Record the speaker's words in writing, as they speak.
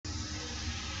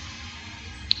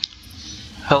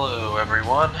Hello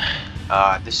everyone,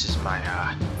 this is my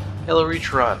Halo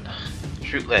Reach run,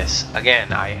 shootless.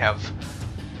 Again, I have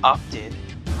opted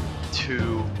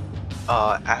to,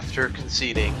 after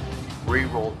conceding,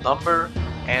 reroll number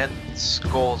and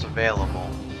skulls available.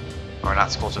 Or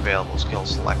not skulls available,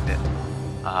 skills selected.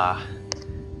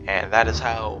 And that is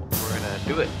how we're gonna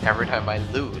do it every time I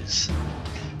lose.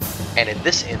 And in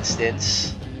this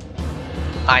instance,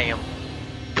 I am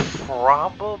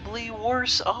probably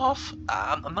worse off.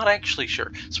 I'm not actually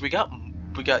sure. So we got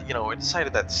we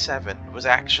decided that 7 was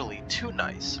actually too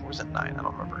nice. Or was it 9? I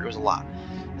don't remember. It was a lot.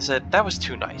 I said that was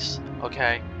too nice.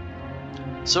 Okay.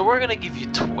 So we're gonna give you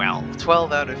 12.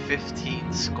 12 out of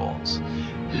 15 skulls.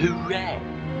 Hooray!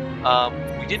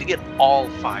 We did get all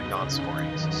 5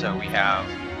 non-scorings. So we have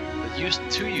the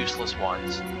two useless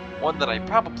ones. One that I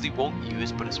probably won't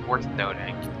use, but is worth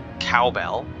noting.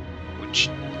 Cowbell, which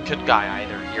could guy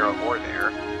either here or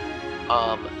there.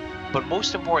 But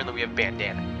most importantly, we have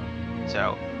Bandanna.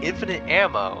 So, infinite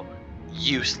ammo,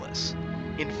 useless.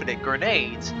 Infinite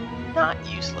grenades, not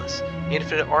useless.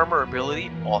 Infinite armor ability,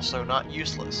 also not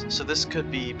useless. So this could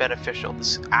be beneficial.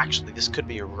 This could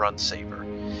be a run saver.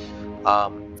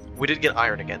 We did get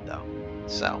iron again though.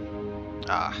 So,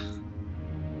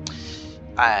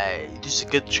 there's a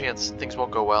good chance things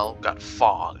won't go well. Got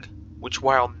fog, which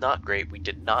while not great, we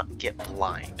did not get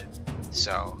blind.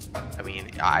 So, I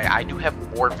mean, I do have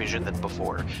more vision than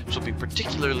before, which will be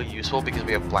particularly useful because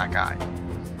we have black eye.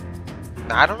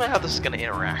 Now, I don't know how this is going to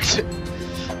interact,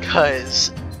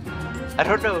 because I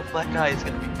don't know if black eye is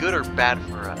going to be good or bad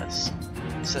for us,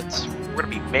 since we're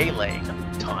going to be meleeing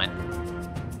a ton.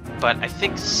 But I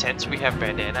think since we have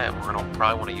Bandanna and we're going to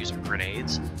probably want to use our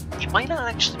grenades, it might not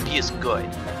actually be as good.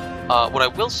 What I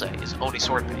will say is Oni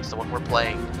Sword Base, the one we're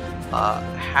playing,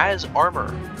 has armor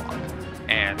lock,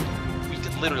 and we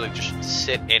can literally just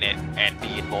sit in it and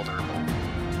be invulnerable.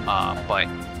 But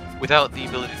without the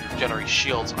ability to regenerate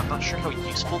shields, I'm not sure how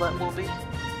useful that will be.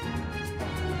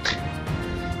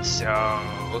 So,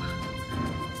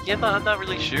 yeah, I'm not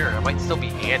really sure. It might still be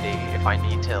handy if I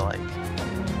need to, like,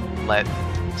 let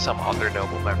some other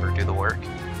noble member do the work.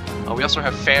 We also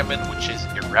have Famine, which is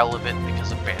irrelevant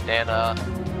because of Bandanna.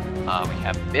 We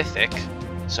have Mythic,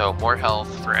 so more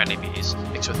health for enemies.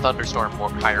 Mixed with Thunderstorm, more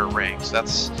higher ranks.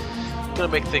 That's gonna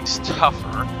make things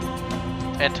tougher.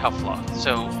 And Tough Luck.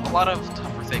 So a lot of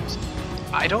tougher things.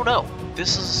 I don't know.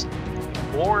 This is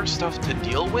more stuff to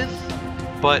deal with,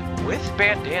 but with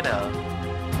Bandanna,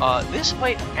 this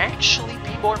might actually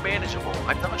be more manageable.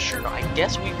 I'm not sure. I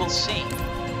guess we will see.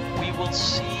 We will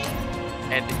see.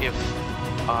 And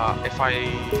if I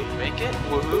make it,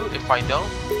 woohoo. If I don't,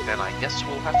 then I guess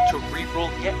we'll have to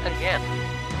reroll yet again.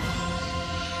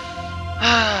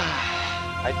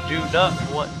 I do not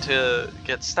want to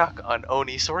get stuck on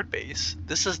Oni Sword Base.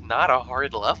 This is not a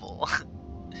hard level.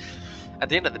 At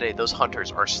the end of the day, those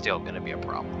hunters are still going to be a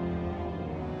problem.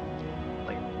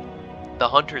 Like, the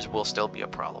hunters will still be a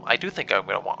problem. I do think I'm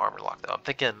going to want armor lock though. I'm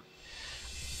thinking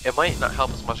it might not help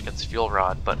as much against Fuel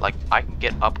Rod, but like I can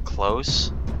get up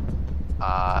close,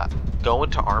 go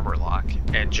into armor lock,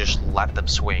 and just let them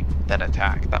swing, then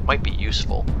attack. That might be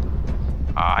useful.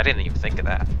 I didn't even think of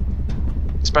that.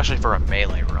 Especially for a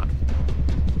melee run.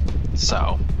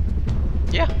 So,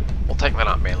 yeah, we'll take that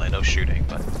on melee, no shooting,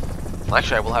 but well,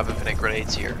 actually I will have infinite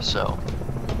grenades here, so,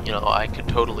 you know, I can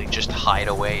totally just hide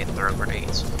away and throw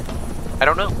grenades. I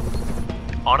don't know.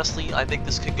 Honestly, I think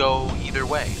this could go either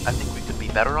way. I think we could be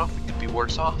better off, we could be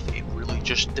worse off. It really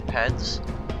just depends.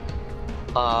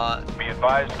 Be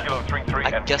advised, Kilo 33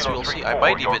 I guess we'll see. I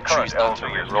might even choose not to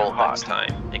reroll next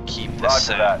time and keep this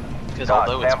set. Because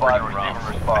although it's pretty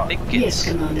rough, I think it's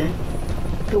Commander.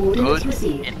 Coordinates good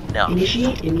received. enough.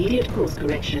 Initiate immediate course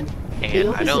correction. And The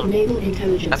Office of Naval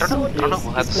Intelligence Sword I don't know, Base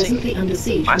we'll have is to see. presently under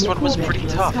siege Last from one was a pretty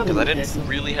Corvette tough class because I government didn't vessel.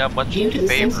 really have much Due to in the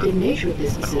favor. sensitive nature of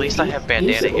this But at least I facility, have Bandanna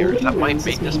use of here. orbital That might rounds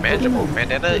make has this been manageable. for the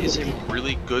moment Bandanna is a prohibited.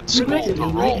 really good school to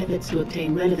Regrettably, my roll efforts to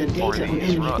obtain relevant for data on these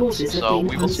enemy runs. forces have So been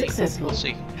we will see. unsuccessful. We'll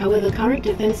see. However, current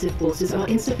defensive forces are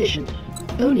insufficient.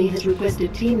 Oni has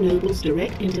requested Team Noble's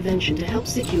direct intervention to help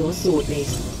secure Sword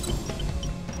Base.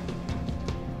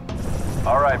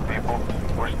 Alright, people.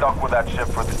 We're stuck with that ship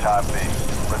for the time being.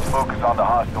 Let's focus on the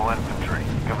hostile infantry.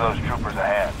 Give those troopers a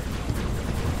hand.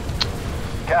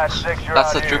 Cat 6, you're That's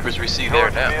out the here. troopers we see there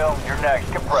now. Field, you're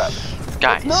next. Get prepped.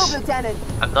 Guys, Move, Lieutenant.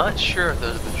 I'm not sure if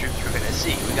those are the troops we're gonna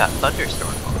see. We got Thunderstorm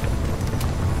on.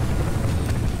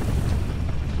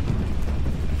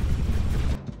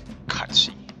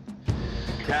 Cutscene.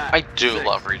 I do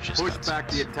love Reach's Push guns. back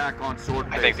the attack on Sword I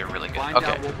Base. think they're really good. Find out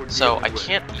Okay, what we're so dealing I with.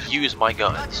 can't use my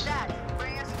guns.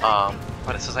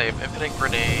 But it says I have infinite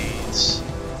grenades.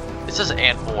 It says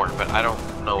and more, but I don't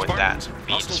know what that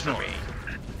means for me.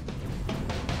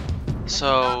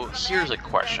 So here's a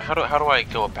question: how do I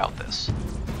go about this?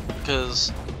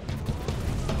 Because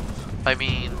I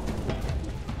mean,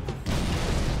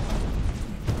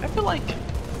 I feel like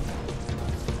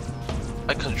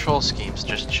my control schemes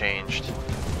just changed.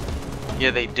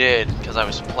 Yeah, they did, because I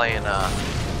was playing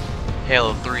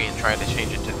Halo 3 and trying to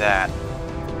change it to that.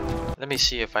 Let me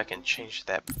see if I can change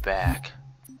that back.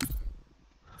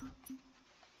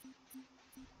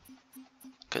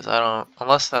 Because I don't,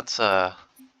 unless that's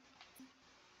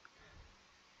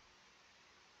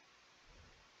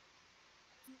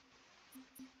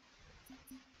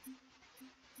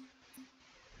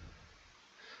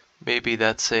maybe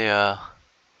that's a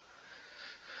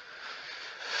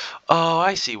oh,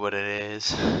 I see what it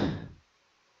is.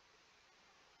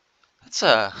 That's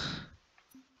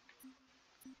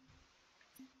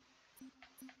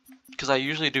because I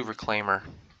usually do Reclaimer.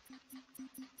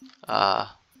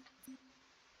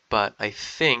 But I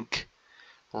think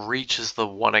Reach is the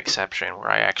one exception where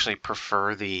I actually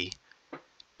prefer the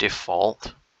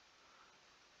default.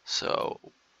 So,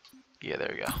 yeah,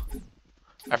 there you go.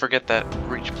 I forget that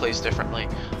Reach plays differently.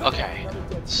 Okay,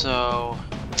 so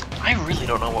I really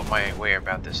don't know what my way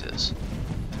about this is.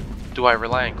 Do I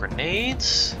rely on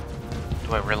grenades?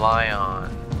 Do I rely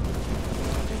on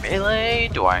melee?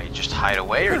 Do I just hide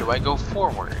away, or do I go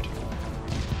forward?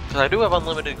 Because I do have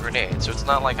unlimited grenades, so it's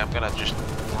not like I'm gonna just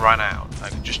run out. I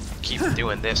can just keep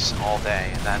doing this all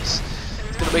day, and it's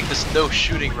gonna make this no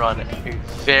shooting run a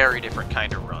very different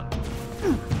kind of run.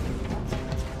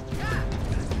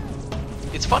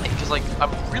 It's funny because like I'm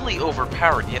really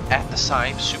overpowered, yet at the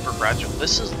same super fragile.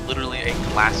 This is literally a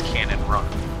glass cannon run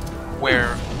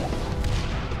where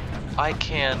I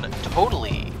can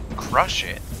totally crush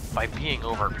it by being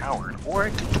overpowered, or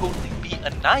it could totally be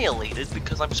annihilated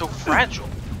because I'm so fragile.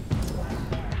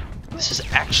 This is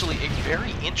actually a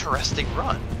very interesting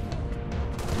run.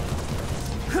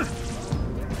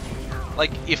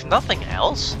 Like, if nothing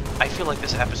else, I feel like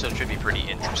this episode should be pretty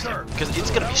interesting, because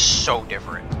it's going to be so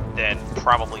different than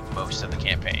probably most of the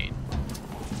campaign.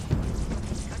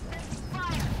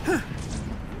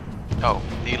 Oh,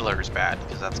 Needler is bad,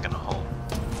 because that's going to hold.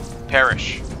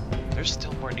 Perish. There's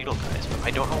still more Needle guys, but I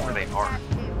don't know where they are.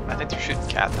 I think they're shooting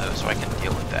Cat, though, so I can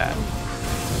deal with that.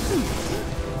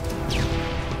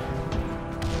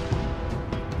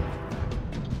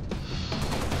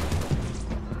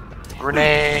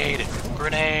 Grenade!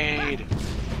 Grenade!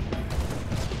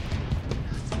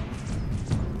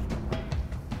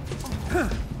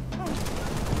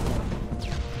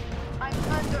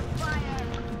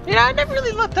 Yeah, I never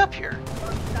really looked up here.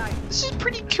 This is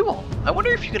pretty cool. I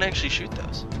wonder if you can actually shoot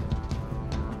those.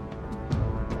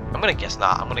 I'm gonna guess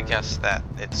not. I'm gonna guess that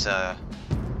it's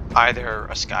either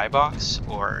a skybox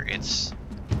or it's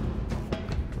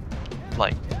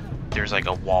like there's like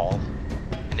a wall,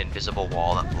 an invisible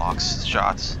wall that blocks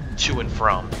shots to and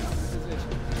from.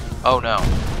 Oh no,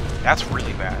 that's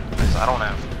really bad because I don't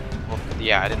have. Well,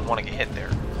 yeah, I didn't want to get hit there.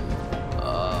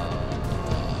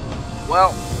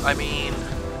 Well, I mean,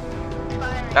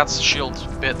 that's shield's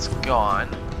bit's gone.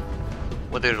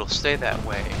 Whether it'll stay that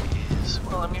way is,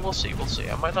 well, I mean, we'll see. We'll see.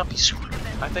 I might not be screwed.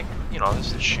 I think, you know,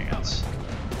 there's a chance.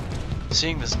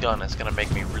 Seeing this gun is gonna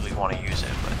make me really want to use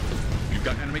it, but you've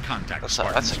got enemy contact.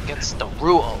 That's against the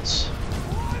rules.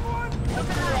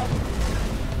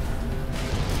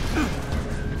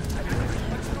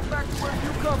 Where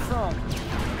you come from?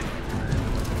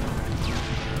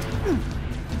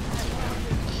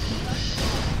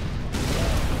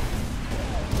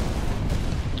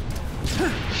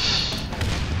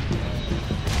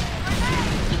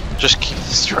 Just keep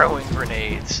throwing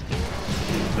grenades.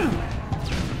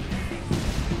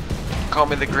 Call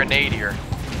me the Grenadier.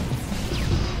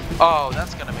 Oh,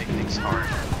 that's gonna make things hard.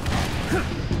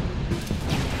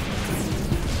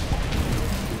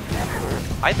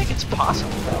 I think it's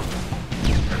possible.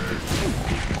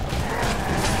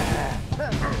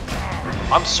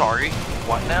 I'm sorry.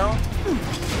 What now?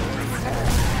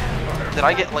 Did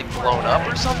I get like blown up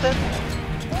or something?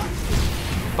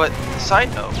 But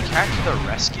side note, Cat to the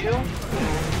rescue.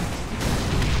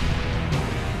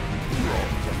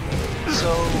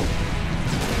 So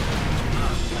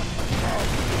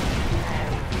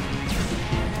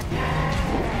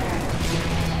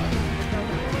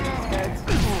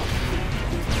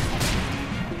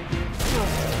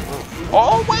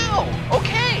oh wow!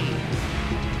 Okay!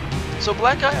 So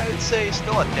Black Eye, I'd say, is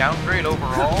still a downgrade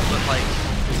overall, but like,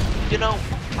 you know,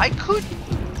 I could,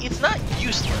 it's not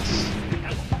useless.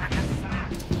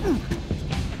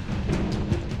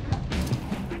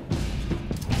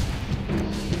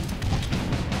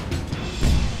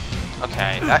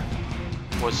 Okay, that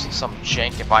was some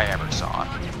jank if I ever saw it.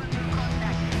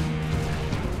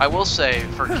 I will say,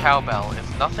 for Cowbell,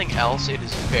 if nothing else, it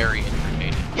is very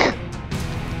incriminating.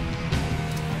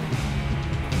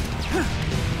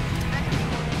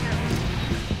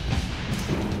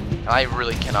 I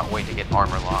really cannot wait to get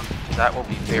armor lock. That will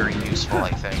be very useful,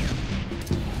 I think.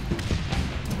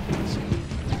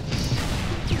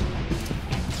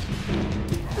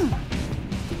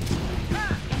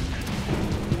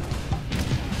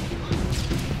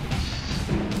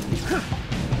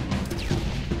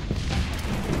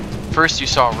 First you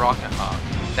saw Rocket Hog.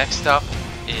 Next up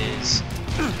is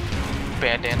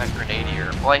Bandanna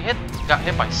Grenadier. Well, I got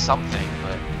hit by something,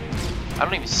 but I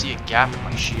don't even see a gap in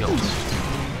my shields.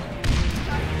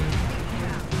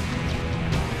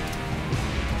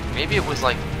 Maybe it was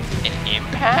like an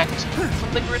impact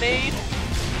from the grenade?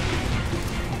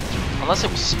 Unless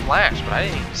it was splash, but I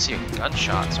didn't even see a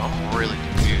gunshot, so I'm really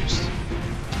confused.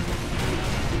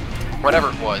 Whatever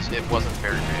it wasn't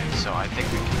very big, so I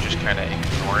think we can just kind of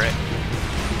ignore it.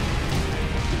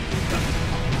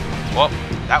 Well,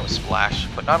 that was splash,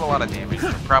 but not a lot of damage.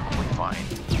 We're probably fine.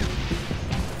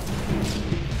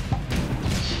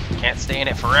 Can't stay in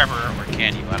it forever, or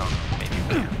can you? I don't know. Maybe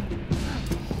we can.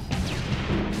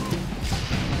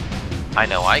 I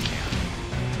know I can.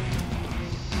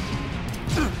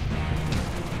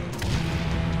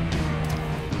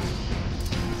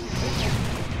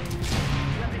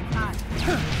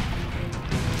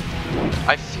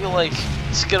 I feel like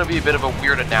it's gonna be a bit of a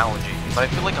weird analogy, but I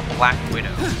feel like a Black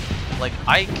Widow. Like,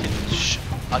 I can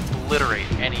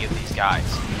obliterate any of these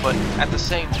guys, but at the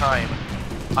same time,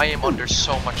 I am under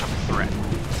so much of a threat.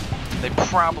 They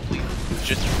probably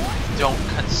just don't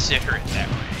consider it that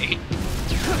way.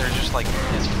 They're just like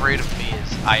as afraid of me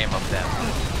as I am of them.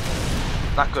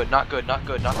 Not good, not good, not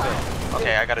good, not good.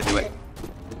 Okay, I gotta do it.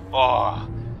 Oh,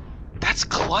 that's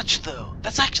clutch though.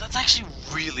 That's actually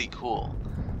really cool.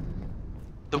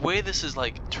 The way this is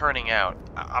like turning out,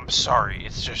 I'm sorry,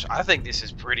 it's just, I think this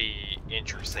is pretty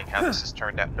interesting how this has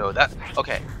turned out. No,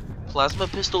 okay. Plasma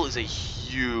pistol is a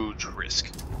huge risk.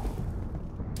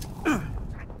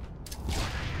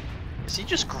 Is he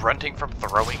just grunting from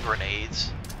throwing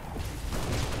grenades?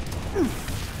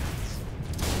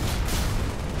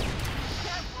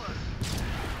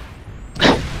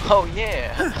 Oh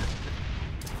yeah!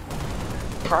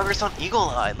 Progress on Eagle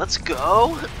Eye, let's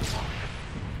go!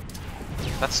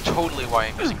 That's totally why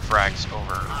I'm using frags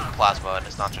over plasma, and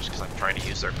it's not just because I'm trying to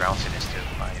use their bounciness to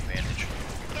my advantage.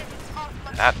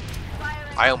 That,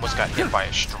 I almost got hit by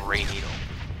a stray needle.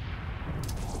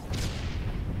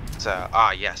 So,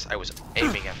 yes, I was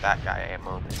aiming at that guy a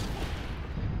moment.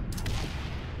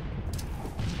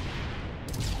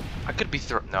 I could be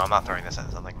no, I'm not throwing this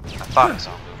at something. I thought I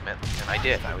saw movement, and I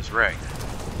did, I was right.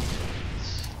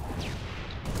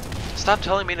 Stop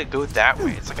telling me to go that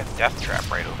way, it's like a death trap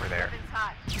right over there.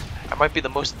 I might be the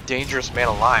most dangerous man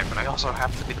alive, but I also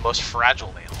happen to be the most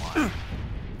fragile man alive.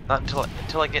 Not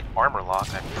until I get armor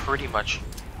lock, I'm pretty much...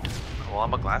 Well,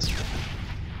 I'm a glassman.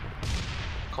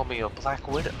 Call me a Black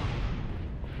Widow.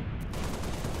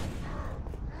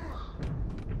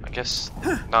 I guess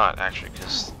not, actually,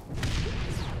 because...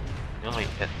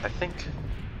 I think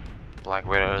Black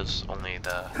Widows, only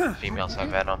the females have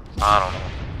venom. I don't know.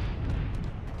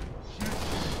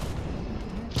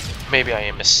 Maybe I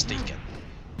am mistaken.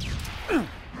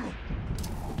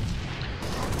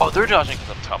 Oh, they're dodging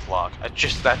the Tough Lock. That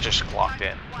just clocked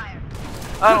in.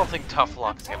 I don't think Tough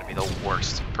Lock is going to be the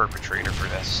worst perpetrator for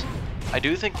this. I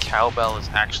do think Cowbell is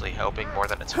actually helping more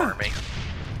than it's harming.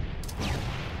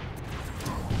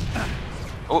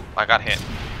 Oh, I got hit.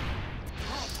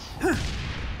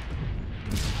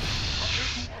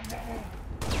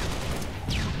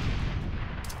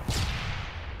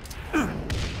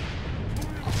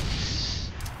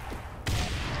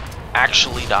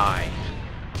 Actually die.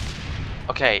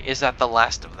 Okay, is that the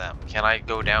last of them? Can I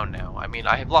go down now? I mean,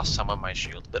 I have lost some of my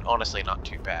shields, but honestly not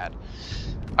too bad.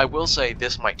 I will say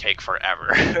this might take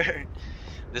forever.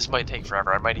 This might take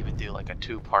forever. I might even do like a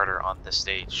two-parter on this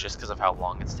stage just because of how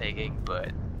long it's taking,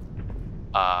 but...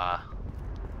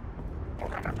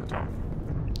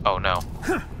 Oh no.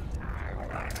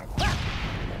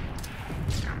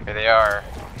 Here they are.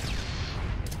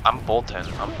 I'm Bolton,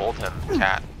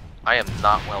 cat. I am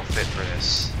not well fit for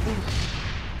this.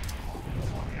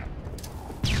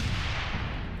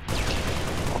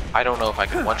 I don't know if I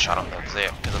can one-shot them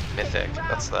because of Mythic.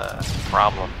 That's the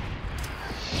problem.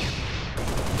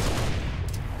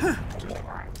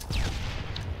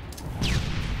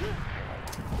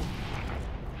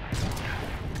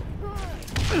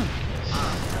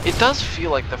 It does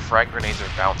feel like the frag grenades are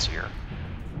bouncier.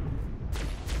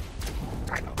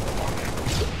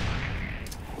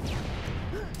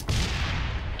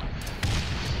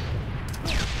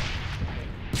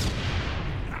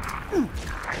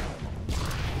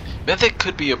 Mythic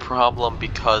could be a problem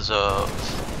because of...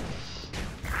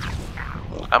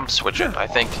 I'm switching. I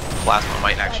think Plasma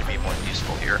might actually be more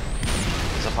useful here.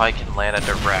 Because if I can land a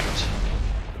direct...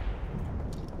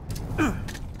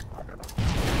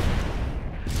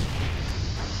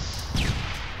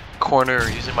 Corner,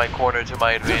 using my corner to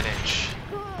my advantage.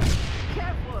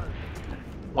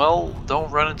 Well,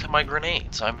 don't run into my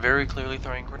grenades. I'm very clearly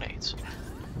throwing grenades.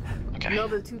 Okay.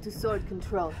 Noble 2 to sword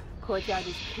control. Courtyard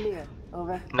is clear.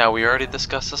 Over. Now, we already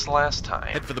discussed this last time,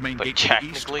 Head for the main but gate to the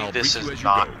east. technically I'll this brief you is as you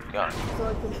not go. a gun.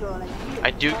 Sword control and here.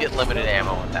 I do get limited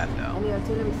ammo on that though, Any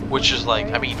artillery support which is like, I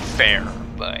area? mean, fair,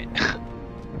 but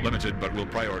Limited, but we'll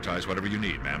prioritize whatever you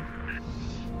need, ma'am.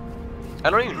 I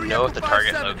don't even know if the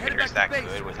target locator is that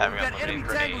good with having unlimited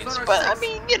grenades. But I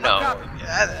mean, you know,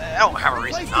 I don't have a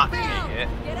reason not to take it,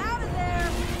 Get out of there!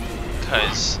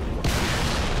 because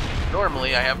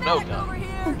normally I have no gun.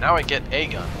 Now I get a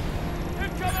gun.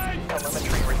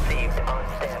 Telemetry received on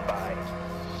standby.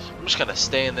 I'm just gonna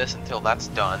stay in this until that's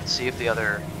done, see if the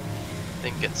other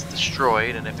thing gets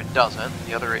destroyed, and if it doesn't,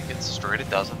 the other it gets destroyed, it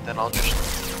doesn't, then I'll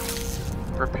just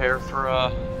prepare for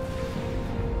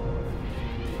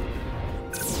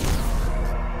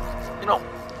you know,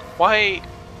 why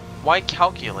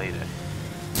calculate it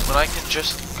when I can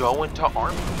just go into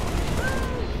armor?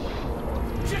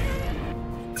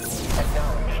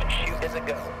 Acknowledged. Shoot as a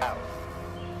go. Out.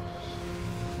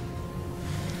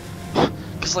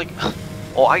 Cause like,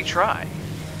 well, I try.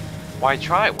 Why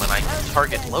try when I can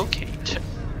target locate?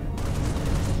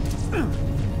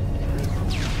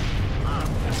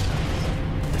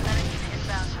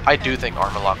 I do think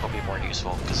armor lock will be more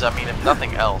useful, because I mean, if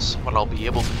nothing else, what I'll be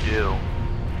able to do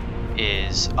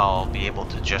is I'll be able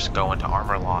to just go into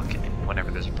armor lock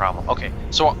whenever there's a problem. Okay,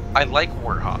 so I like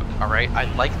Warthog, alright?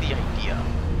 I like the idea,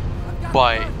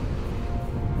 but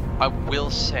I will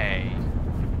say,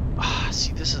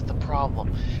 see, this is the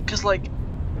problem, because like,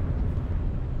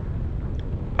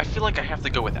 I feel like I have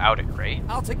to go without it, right?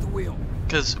 I'll take the wheel.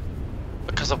 Because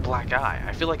of Black Eye,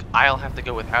 I feel like I'll have to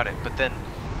go without it, but then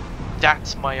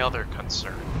that's my other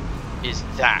concern, is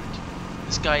that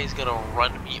this guy is gonna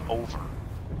run me over.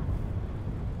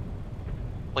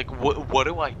 Like, what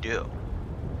do I do?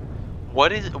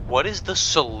 What is the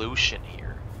solution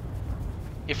here?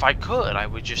 If I could, I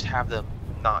would just have them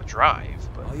not drive,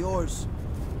 but All yours.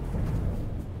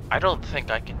 I don't think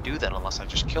I can do that unless I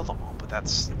just kill them all, but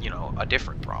that's, you know, a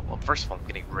different problem. First of all, I'm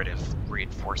getting rid of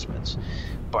reinforcements,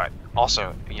 but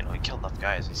also, you know, you kill enough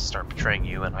guys, they start betraying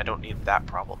you, and I don't need that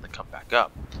problem to come back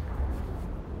up.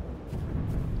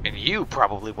 And you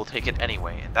probably will take it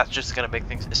anyway, and that's just gonna make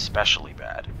things especially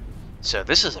bad. So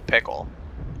this is a pickle.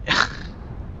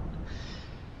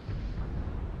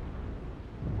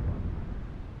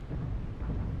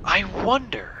 I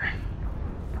wonder.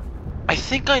 I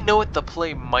think I know what the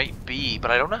play might be,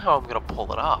 but I don't know how I'm gonna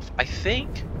pull it off. I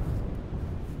think...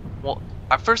 Well,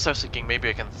 at first I was thinking maybe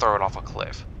I can throw it off a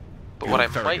cliff. But what I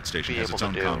might be able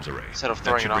to do, instead of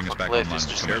throwing it off a cliff, is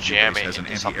just jam it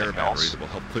into something else. That will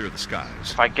help clear the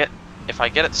skies. If I get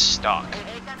it stuck...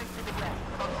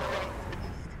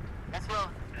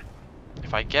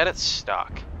 If I get it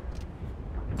stuck,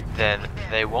 then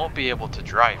they won't be able to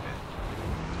drive it.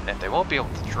 And if they won't be able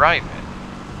to drive it,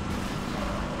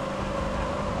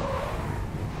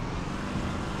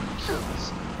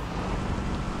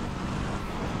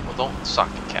 well, don't suck,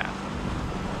 cat.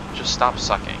 Just stop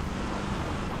sucking.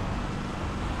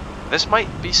 This might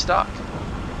be stuck.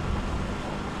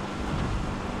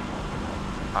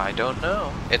 I don't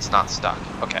know. It's not stuck.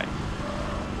 Okay.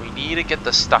 We need to get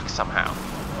this stuck somehow.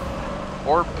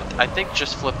 Or, I think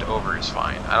just flipped over is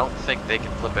fine. I don't think they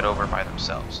can flip it over by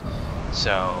themselves.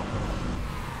 So...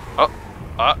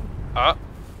 that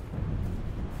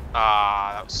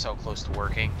was so close to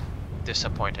working.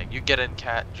 Disappointing. You get in,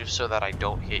 cat, just so that I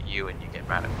don't hit you and you get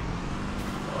mad at me.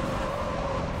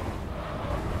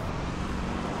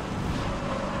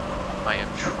 I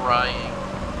am trying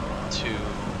to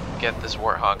get this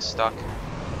Warthog stuck.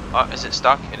 Is it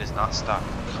stuck? It is not stuck.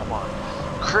 Come on.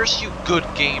 Curse you, good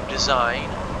game design.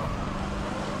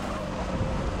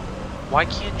 Why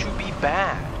can't you be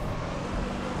bad?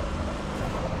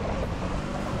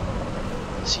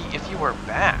 See, if you were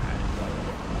bad,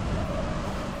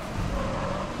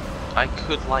 I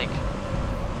could like...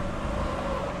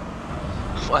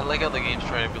 I like how the game's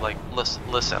trying to be like,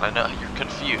 listen, I know you're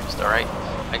confused, alright?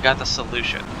 I got the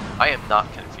solution. I am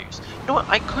not confused. You know what?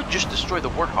 I could just destroy the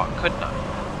Warthog, couldn't I?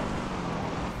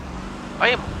 I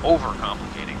am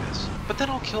overcomplicating this. But then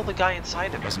I'll kill the guy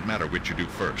inside of it. Doesn't matter which you do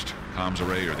first, comms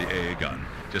array or the AA gun.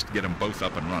 Just get them both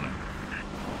up and running.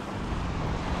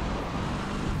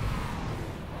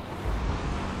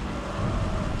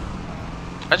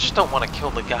 I just don't want to kill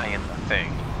the guy in the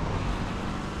thing.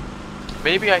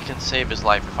 Maybe I can save his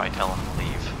life if I tell him to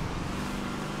leave.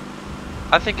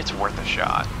 I think it's worth a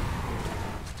shot.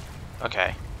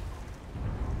 Okay.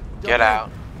 Get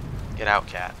out. Get out,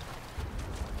 cat.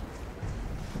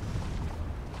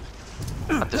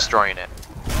 I'm destroying it.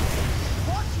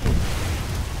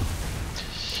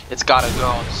 It's gotta go.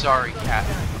 I'm sorry, cat.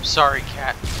 I'm sorry,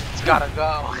 cat. It's gotta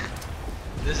go.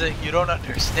 This is, you don't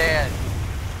understand.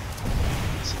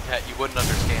 Listen, cat, you wouldn't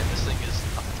understand. This thing is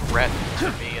a threat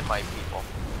to me and my people.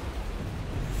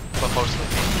 But mostly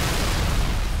me.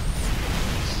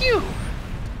 Phew!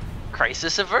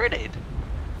 Crisis averted.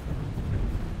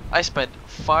 I spent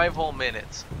 5 whole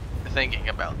minutes thinking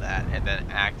about that and then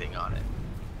acting on it.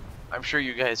 I'm sure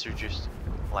you guys are just,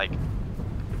 like,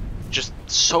 just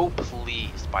so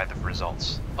pleased by the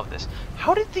results of this.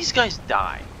 How did these guys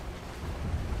die?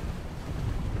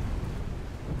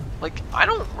 Like,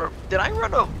 did I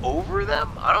run over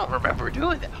them? I don't remember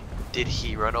doing that. Did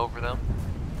he run over them?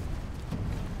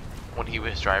 When he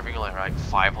was driving like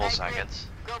 5 whole seconds?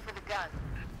 Go for the gun.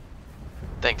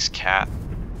 Thanks, cat.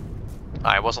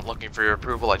 I wasn't looking for your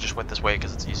approval, I just went this way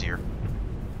because it's easier.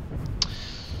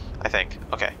 I think.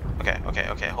 Okay,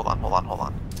 hold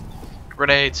on.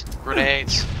 Grenades,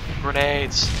 grenades,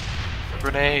 grenades,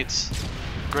 grenades,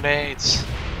 grenades,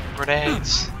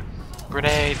 grenades,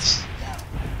 grenades,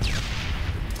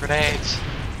 grenades,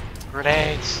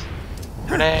 grenades,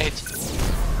 grenades.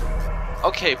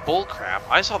 Okay, bullcrap.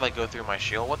 I saw that go through my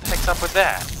shield. What the heck's up with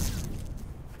that?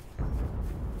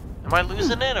 Am I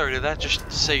losing it, or did that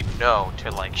just say no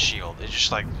to, like, shield? It's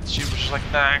just like, she was just like,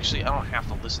 nah, actually, I don't have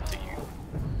to listen to you.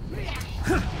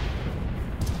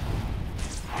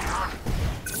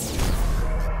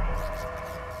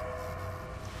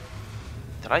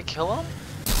 Did I kill him?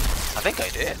 I think I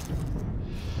did.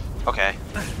 Okay.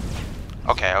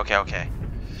 Okay.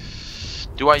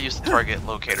 Do I use the target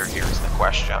locator here is the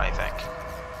question, I think.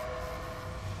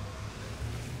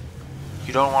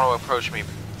 You don't want to approach me,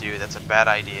 dude. That's a bad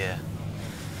idea.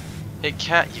 Hey,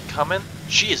 cat, you coming?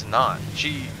 She is not.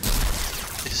 She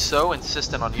is so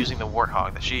insistent on using the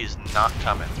warthog that she is not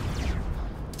coming.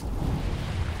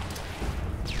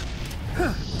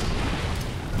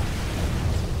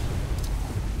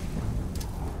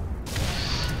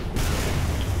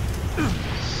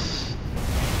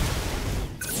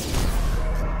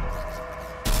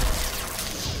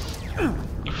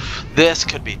 This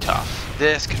could be tough.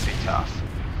 This could be tough.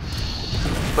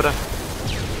 But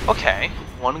if... Okay,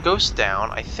 one goes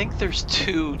down. I think there's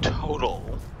 2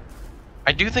 total.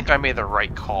 I do think I made the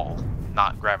right call,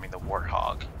 not grabbing the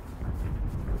warthog.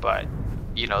 But,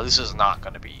 you know, this is not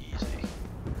going to be easy.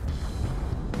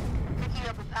 Picking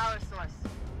up a power source.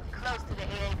 We're close to the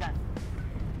AA gun.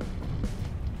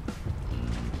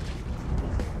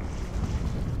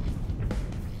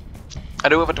 I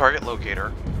do have a target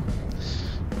locator.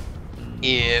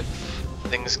 If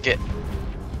things get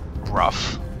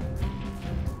rough.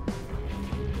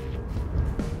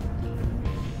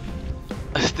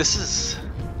 This is...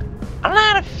 I don't know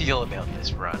how to feel about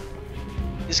this run.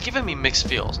 It's giving me mixed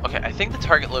feels. Okay, I think the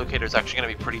target locator is actually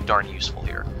going to be pretty darn useful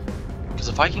here. Because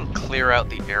if I can clear out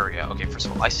the area... Okay, first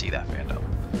of all, I see that Phantom.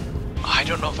 I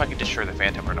don't know if I can destroy the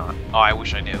Phantom or not. Oh, I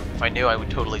wish I knew. If I knew, I would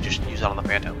totally just use it on the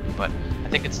Phantom. But I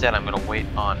think instead I'm going to wait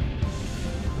on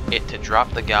it to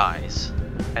drop the guys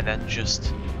and then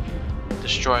just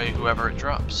destroy whoever it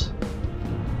drops.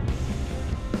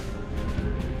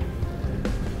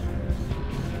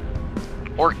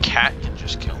 Or Cat can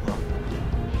just kill them.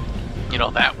 You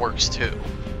know, that works too.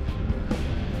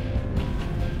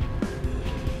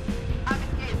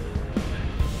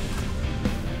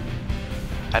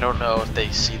 I don't know if they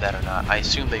see that or not. I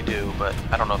assume they do, but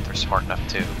I don't know if they're smart enough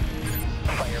to.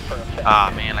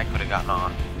 Ah, man, I could have gotten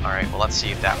on. Alright, well, let's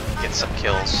see if that gets some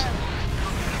kills.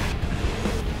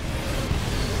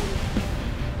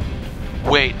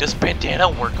 Wait, does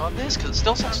Bandanna work on this? Because it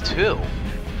still says 2.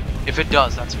 If it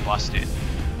does, that's busted.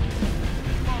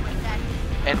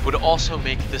 And would also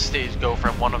make this stage go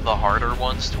from one of the harder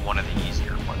ones to one of the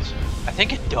easier ones. I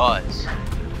think it does.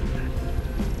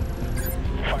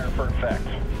 Fire for effect.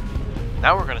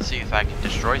 Now we're gonna see if I can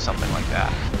destroy something like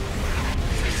that.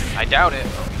 I doubt it,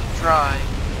 but we can try.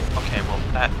 Okay, well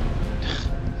that...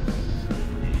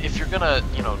 If you're gonna,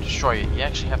 you know, destroy it, you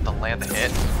actually have to land the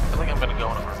hit. I feel like I'm gonna go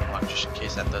on a roadblock just in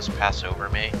case that does pass over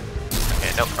me.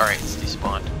 Okay, nope, alright, it's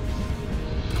despawned.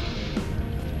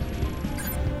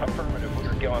 Affirmative,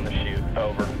 we're going to shoot.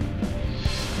 Over.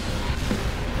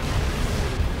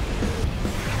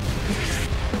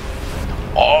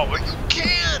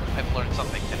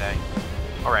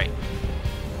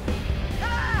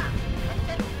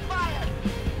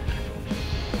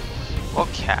 Well,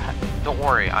 Cat, don't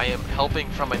worry, I am helping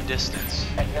from a distance.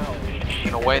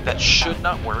 In a way that should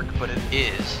not work, but it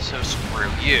is, so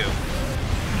screw you.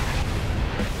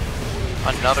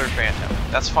 Another Phantom.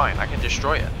 That's fine, I can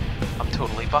destroy it. I'm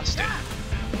totally busted.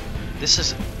 This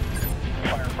is...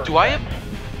 Do I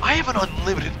have an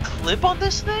unlimited clip on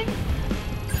this thing?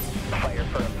 Fire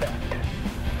for effect.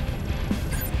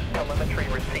 Telemetry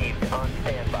received on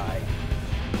standby.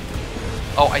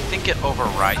 Oh, I think it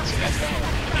overrides it.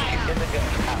 Shoot in the gun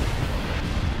out.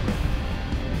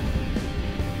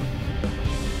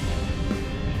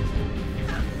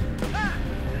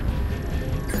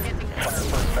 Fire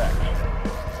for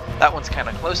effect. That one's kind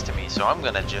of close to me, so I'm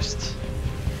gonna just...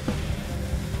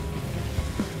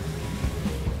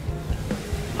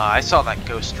 I saw that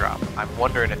ghost drop. I'm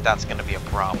wondering if that's gonna be a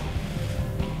problem.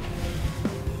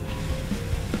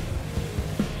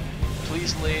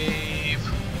 Please leave.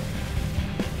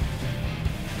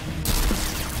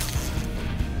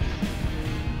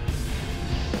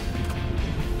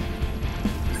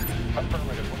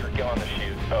 Affirmative, we're going to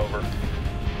shoot. Over.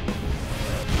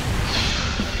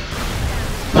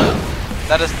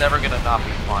 That is never gonna not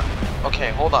be fun.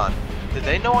 Okay, hold on. Did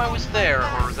they know I was there,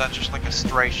 or was that just like a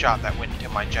stray shot that went into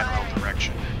my general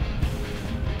direction?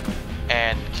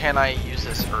 And can I use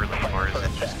this early, or is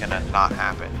it just gonna not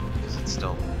happen? Because it's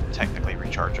still technically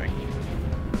recharging.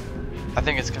 I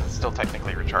think it's because it's still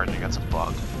technically recharging. That's a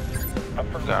bug.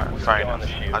 Fine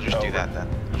enough. I'll just do that then.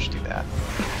 I'll just do that.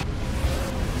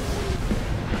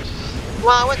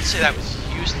 Well, I wouldn't say that was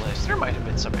useless. There might have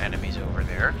been some enemies over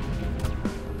there.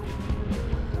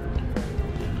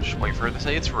 Just wait for it to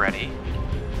say it's ready.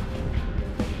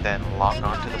 Then lock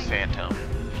onto the Phantom.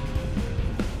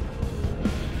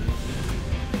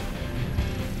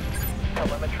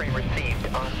 Telemetry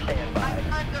received on standby.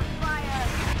 Under fire!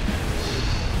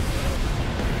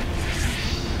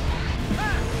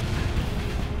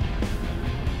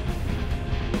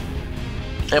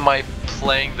 Am I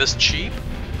playing this cheap?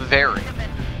 Very.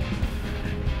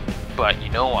 But you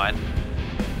know what?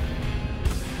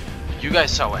 You guys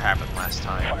saw what happened last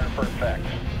time. Fire for effect.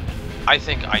 I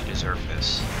think I deserve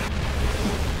this.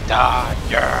 Ah,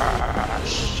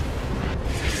 yes!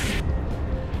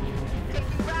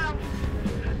 Taking rounds.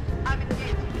 I'm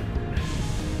engaged.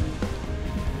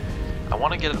 I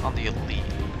want to get it on the Elite,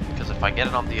 because if I get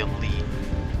it on the Elite...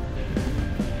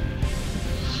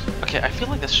 Okay, I feel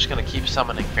like that's just going to keep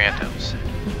summoning Phantoms.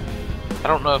 I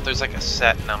don't know if there's like a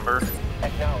set number,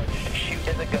 Acknowledged. Shoot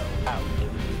in the go. Out.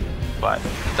 but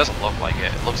it doesn't look like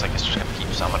it. It looks like it's just going to keep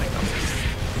summoning them.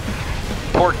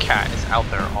 Poor Cat is out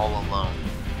there all alone.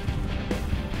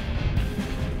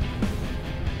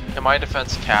 In my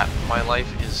defense, Cat, my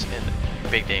life is in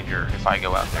big danger if I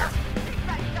go out there. Take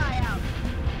that guy out.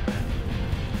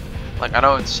 Like, I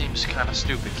know it seems kind of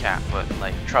stupid, Cat, but,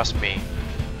 like, trust me.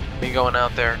 Me going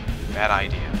out there, bad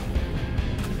idea.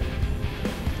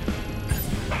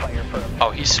 Fire for effect.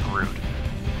 Oh, he's screwed.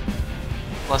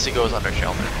 Unless he goes under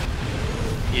shelter.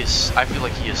 I feel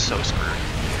like he is so screwed.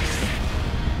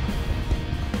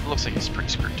 It looks like he's pretty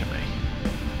screwed to me.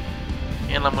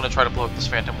 And I'm going to try to blow up this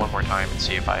Phantom one more time and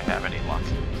see if I have any luck.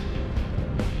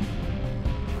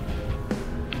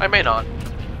 I may not.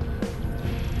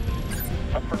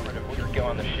 Affirmative, we're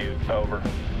going to shoot. Over.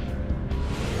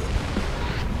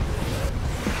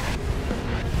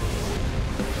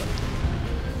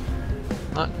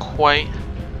 Not quite,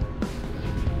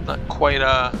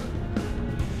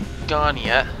 gone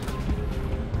yet.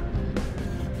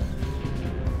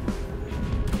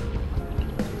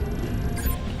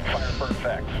 Fire for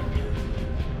effect.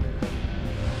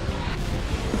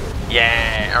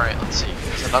 Yeah, alright, let's see.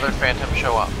 Does another Phantom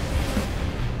show up?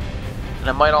 And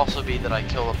it might also be that I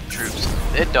kill up the troops.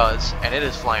 It does, and it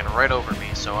is flying right over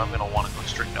me, so I'm going to want to go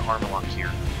straight to armor lock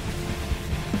here.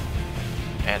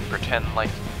 And pretend like...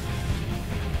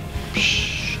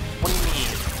 Psh, what do you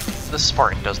mean? The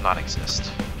Spartan does not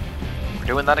exist. We're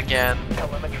doing that again.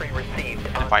 Telemetry received.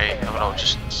 And if I don't know,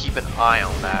 just keep an eye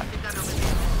on that.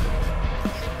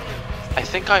 I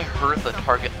think I heard the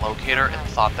target locator and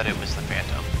thought that it was the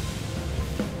Phantom.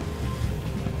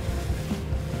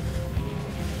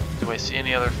 Do I see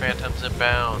any other Phantoms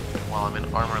inbound while I'm in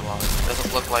armor lock?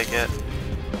 Doesn't look like it.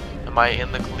 Am I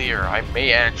in the clear? I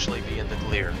may actually be in the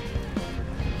clear.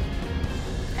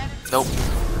 Nope.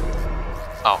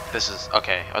 Oh, this is...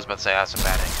 Okay, I was about to say that's a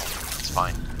bad angle. It's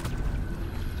fine.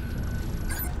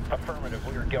 Affirmative,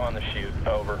 we're going to shoot.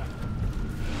 Over.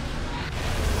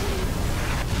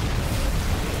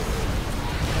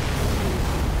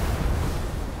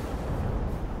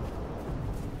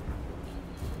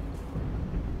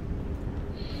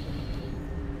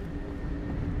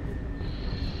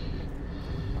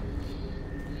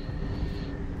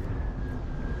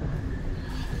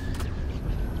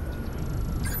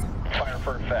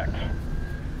 effect.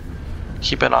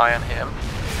 Keep an eye on him.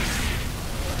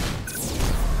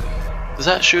 Is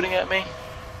that shooting at me?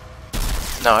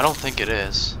 No, I don't think it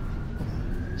is.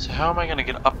 So how am I gonna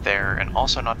get up there and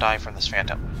also not die from this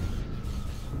phantom?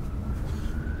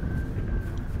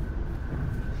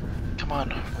 Come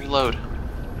on, reload.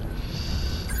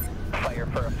 Fire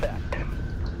for effect.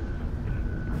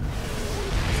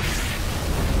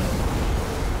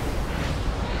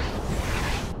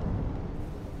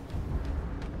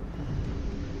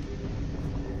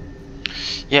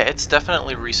 Yeah, it's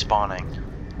definitely respawning.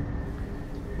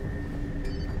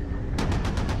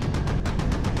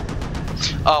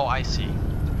 Oh, I see.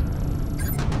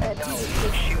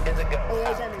 Shoot as a go.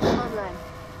 AI damage online.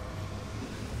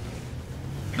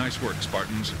 Nice work,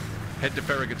 Spartans. Head to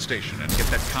Farragut Station and get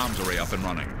that comms array up and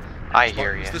running. I hear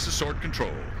Spartans, you. this is Sword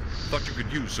Control. Thought you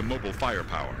could use some mobile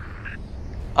firepower.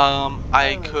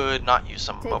 I could not use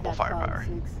some Take mobile that call, firepower.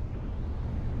 Six.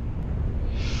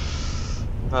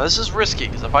 Now this is risky,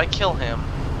 because if I kill him,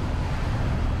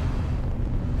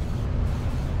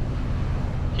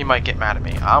 he might get mad at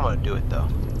me. I'm gonna do it though.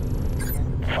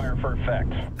 Fire for effect.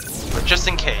 But just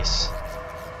in case.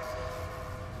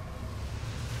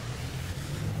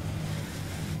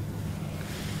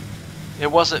 It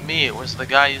wasn't me, it was the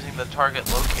guy using the target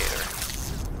locator.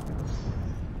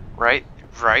 Right?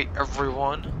 Right,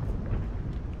 everyone?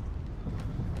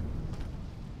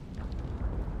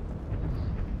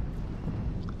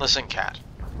 Listen, cat.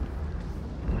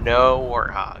 No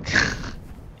warthog.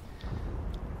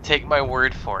 Take my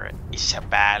word for it. It's a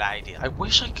bad idea. I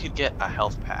wish I could get a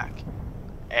health pack.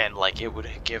 And, like, it would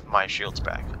give my shields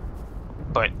back.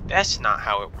 But that's not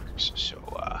how it works, so,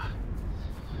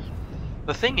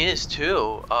 the thing is,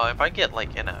 too, if I get,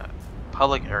 like, in a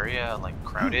public area, like,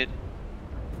 crowded,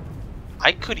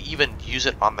 I could even use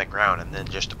it on the ground and then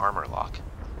just armor lock.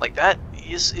 Like, that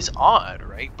is odd,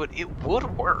 right? But it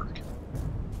would work.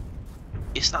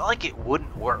 It's not like it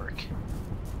wouldn't work.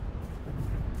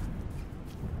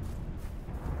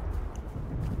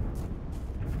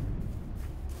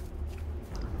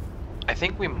 I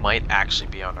think we might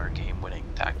actually be on our game-winning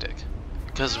tactic.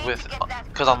 Because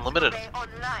unlimited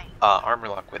armor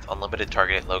lock with unlimited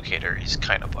targeted locator is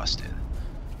kind of busted.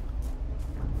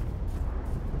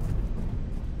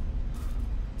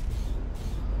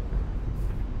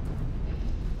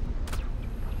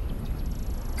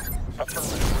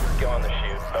 Affirmative. Go on the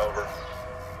shoot. Over.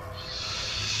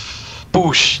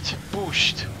 Boost,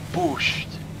 boost, boost.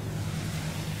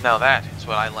 Now that is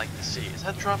what I like to see. Is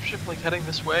that dropship like heading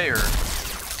this way or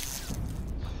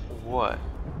what?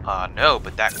 No,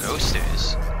 but that ghost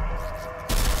is.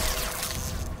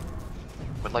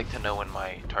 Would like to know when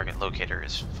my target locator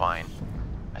is fine.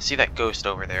 I see that ghost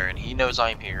over there and he knows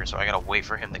I'm here, so I gotta wait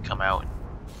for him to come out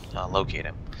and locate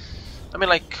him. I mean,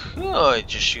 I could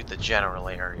just shoot the general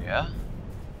area,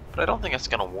 but I don't think that's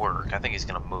gonna work. I think he's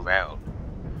gonna move out.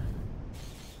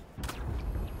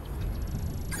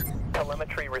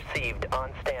 Telemetry received.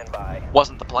 On standby.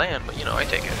 Wasn't the plan, but you know, I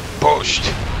take it. Boost!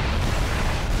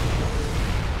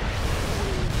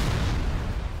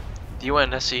 The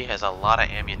UNSC has a lot of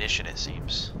ammunition, it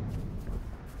seems.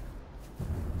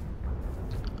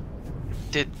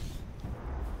 Did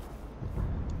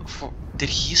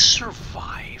he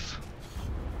survive?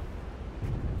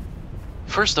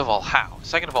 First of all, how?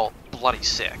 Second of all, bloody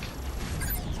sick.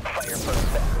 Fire for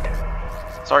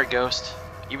effect. Sorry, Ghost.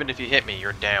 Even if you hit me,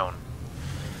 you're down.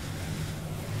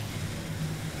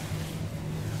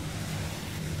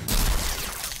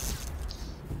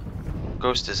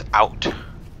 Ghost is out.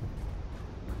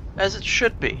 As it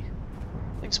should be.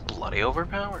 Thing's bloody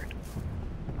overpowered.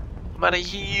 I'm at a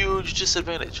huge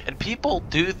disadvantage. And people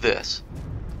do this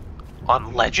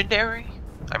on Legendary?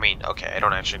 I mean, okay, I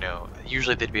don't actually know.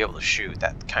 Usually they'd be able to shoot.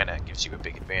 That kind of gives you a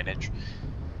big advantage.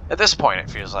 At this point, it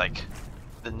feels like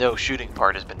the no shooting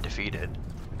part has been defeated.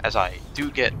 As I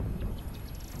do get...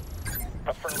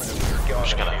 Affirmative. Go I'm on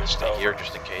just the gonna shoot. stay here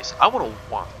just in case. I want to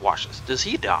watch this. Does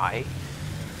he die?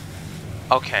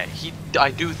 Okay, I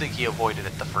do think he avoided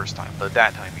it the first time, but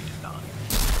that time he did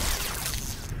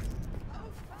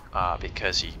not.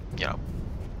 Because he, you know,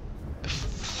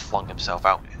 flung himself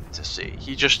out to sea.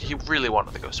 He really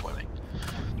wanted to go swimming.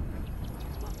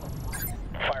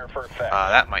 Fire for effect.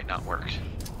 That might not work.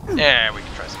 Yeah, we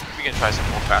can try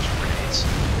some old-fashioned grenades.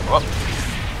 Whoop.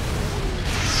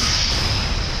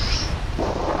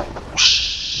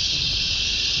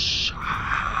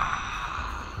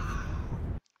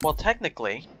 Well,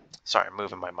 technically, sorry, I'm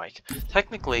moving my mic.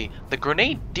 Technically, the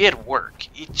grenade did work.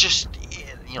 It just,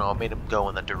 you know, made him go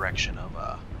in the direction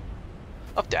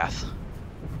of death.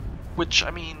 Which,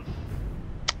 I mean,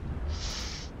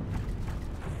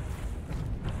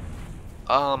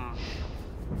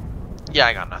 Yeah,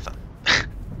 I got nothing.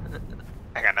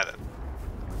 I got nothing.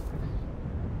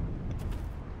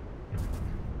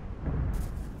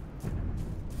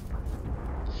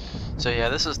 So yeah,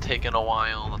 this is taking a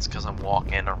while. That's because I'm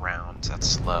walking around. That's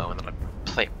slow, and then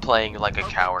I'm playing like a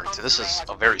coward. So this is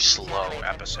a very slow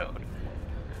episode.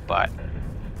 But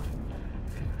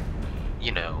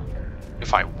you know,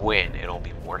 if I win, it'll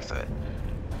be worth it.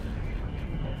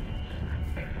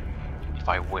 If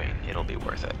I win, it'll be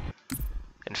worth it.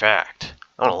 In fact,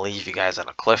 I'm gonna leave you guys on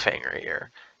a cliffhanger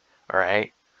here.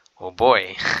 Alright? Oh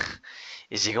boy.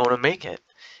 Is he gonna make it?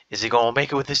 Is he gonna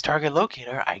make it with this target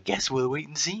locator? I guess we'll wait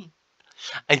and see.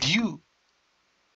 Adieu.